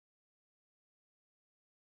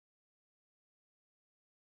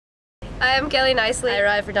I'm Kelly Nicely. I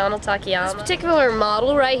ride for Donald Takayama. This particular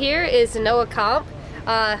model right here is the Noah Comp.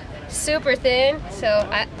 Super thin, so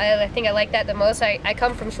I think I like that the most. I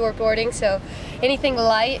come from shortboarding, so anything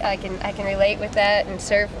light I can relate with that and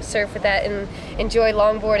surf with that and enjoy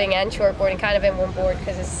longboarding and shortboarding kind of in one board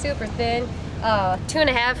because it's super thin.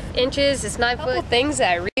 2.5 inches, it's 9 foot. Couple things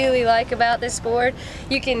that I really like about this board: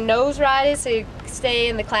 you can nose ride it so you stay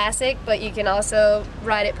in the classic, but you can also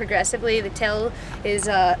ride it progressively. The tail is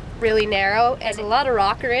really narrow. It has a lot of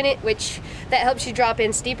rocker in it, which that helps you drop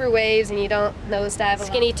in steeper waves and you don't nosedive.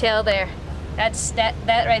 Skinny tail there. That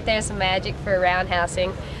right there is some magic for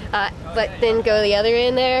roundhousing. But then go the other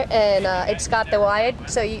end there, and it's got the wide,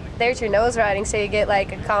 so there's your nose riding, so you get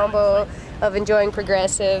like a combo of enjoying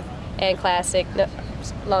progressive and classic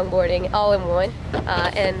longboarding all in one,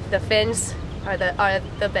 and the fins are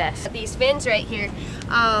the best. These fins right here,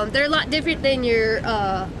 they're a lot different than your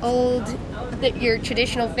your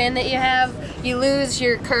traditional fin that you have. You lose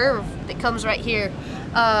your curve that comes right here.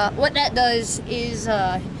 What that does is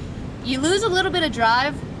you lose a little bit of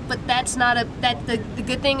drive, but that's not the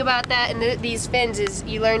good thing about that and these fins is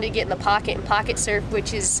you learn to get in the pocket and pocket surf,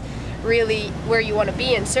 which is really where you want to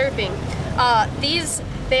be in surfing.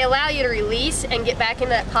 They allow you to release and get back in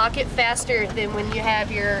that pocket faster than when you have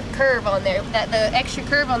your curve on there. The extra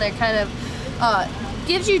curve on there kind of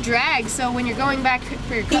gives you drag, so when you're going back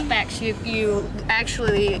for your cutbacks, you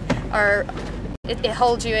actually are, it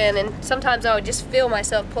holds you in, and sometimes I would just feel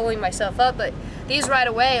myself pulling myself up, but these right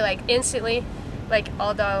away, like instantly, like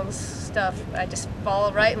all Donald's stuff, I just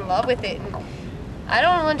fall right in love with it. And I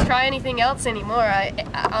don't want to try anything else anymore. I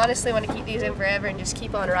honestly want to keep these in forever and just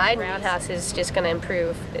keep on riding. Roundhouse is just going to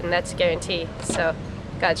improve, and that's a guarantee. So,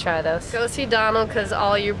 gotta try those. Go see Donald because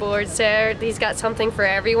all your boards there, he's got something for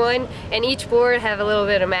everyone, and each board have a little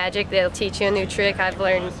bit of magic. They'll teach you a new trick. I've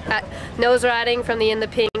learned nose riding from the In the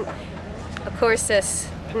Pink. Of course, this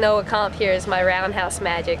Noah Comp here is my roundhouse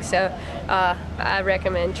magic, so I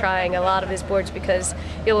recommend trying a lot of his boards because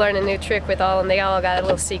you'll learn a new trick with all of them. They all got a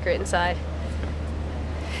little secret inside.